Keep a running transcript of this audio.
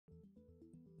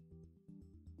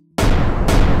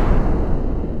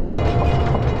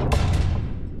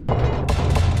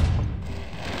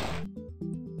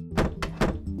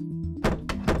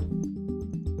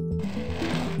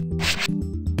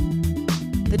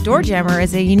DoorJammer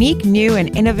is a unique, new,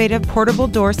 and innovative portable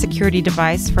door security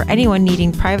device for anyone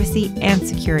needing privacy and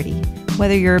security.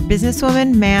 Whether you're a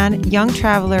businesswoman, man, young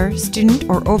traveler, student,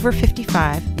 or over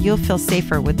 55, you'll feel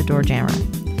safer with the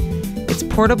DoorJammer. It's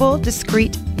portable,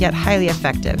 discreet, yet highly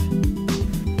effective.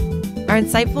 Our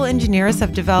insightful engineers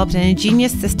have developed an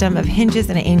ingenious system of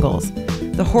hinges and angles.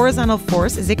 The horizontal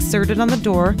force is exerted on the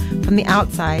door from the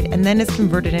outside and then is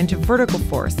converted into vertical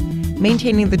force,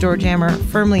 maintaining the DoorJammer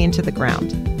firmly into the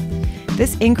ground.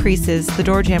 This increases the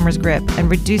DoorJammer's grip and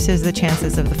reduces the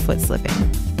chances of the foot slipping.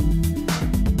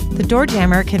 The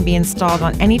DoorJammer can be installed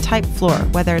on any type floor,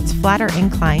 whether it's flat or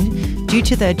inclined, due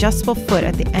to the adjustable foot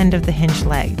at the end of the hinged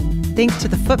leg. Thanks to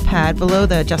the footpad below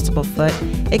the adjustable foot,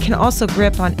 it can also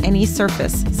grip on any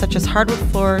surface, such as hardwood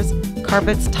floors,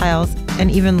 carpets, tiles, and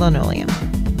even linoleum.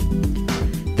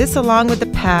 This, along with the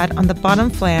pad on the bottom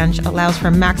flange, allows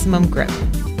for maximum grip.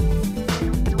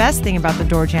 The best thing about the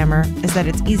DoorJammer is that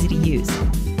it's easy to use.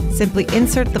 Simply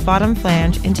insert the bottom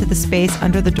flange into the space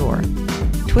under the door.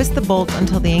 Twist the bolt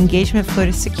until the engagement foot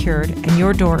is secured and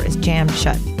your door is jammed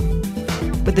shut.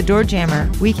 With the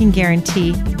DoorJammer, we can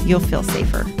guarantee you'll feel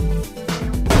safer.